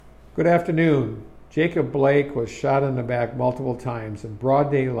Good afternoon. Jacob Blake was shot in the back multiple times in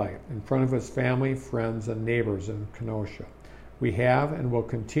broad daylight in front of his family, friends, and neighbors in Kenosha. We have and will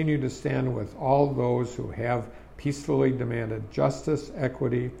continue to stand with all those who have peacefully demanded justice,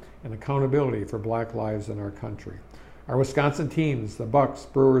 equity, and accountability for black lives in our country. Our Wisconsin teams, the Bucks,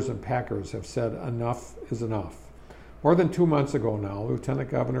 Brewers, and Packers, have said enough is enough. More than 2 months ago now,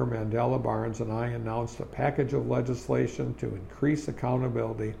 Lieutenant Governor Mandela Barnes and I announced a package of legislation to increase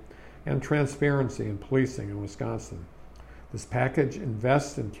accountability and transparency in policing in Wisconsin. This package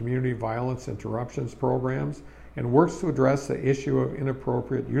invests in community violence interruptions programs and works to address the issue of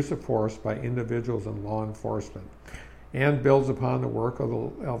inappropriate use of force by individuals in law enforcement, and builds upon the work of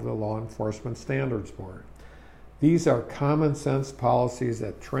the Law Enforcement Standards Board. These are common sense policies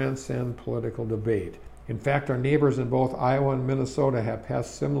that transcend political debate. In fact, our neighbors in both Iowa and Minnesota have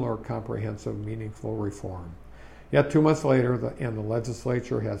passed similar comprehensive, meaningful reform. Yet 2 months later, the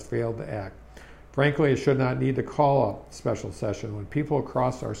legislature has failed to act. Frankly, it should not need to call a special session when people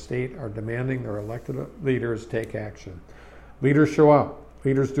across our state are demanding their elected leaders take action. Leaders show up.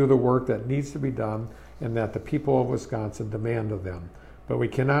 Leaders do the work that needs to be done and that the people of Wisconsin demand of them. But we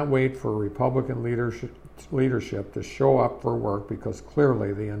cannot wait for Republican leadership to show up for work, because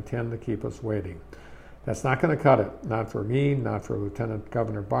clearly they intend to keep us waiting. That's not going to cut it. Not for me, not for Lieutenant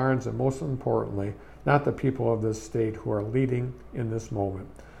Governor Barnes, and most importantly, not the people of this state who are leading in this moment.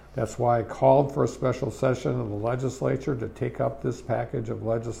 That's why I called for a special session of the legislature to take up this package of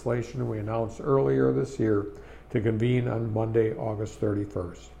legislation we announced earlier this year to convene on Monday, August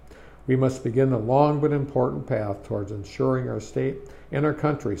 31st. We must begin the long but important path towards ensuring our state and our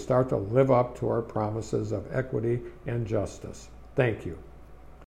country start to live up to our promises of equity and justice. Thank you.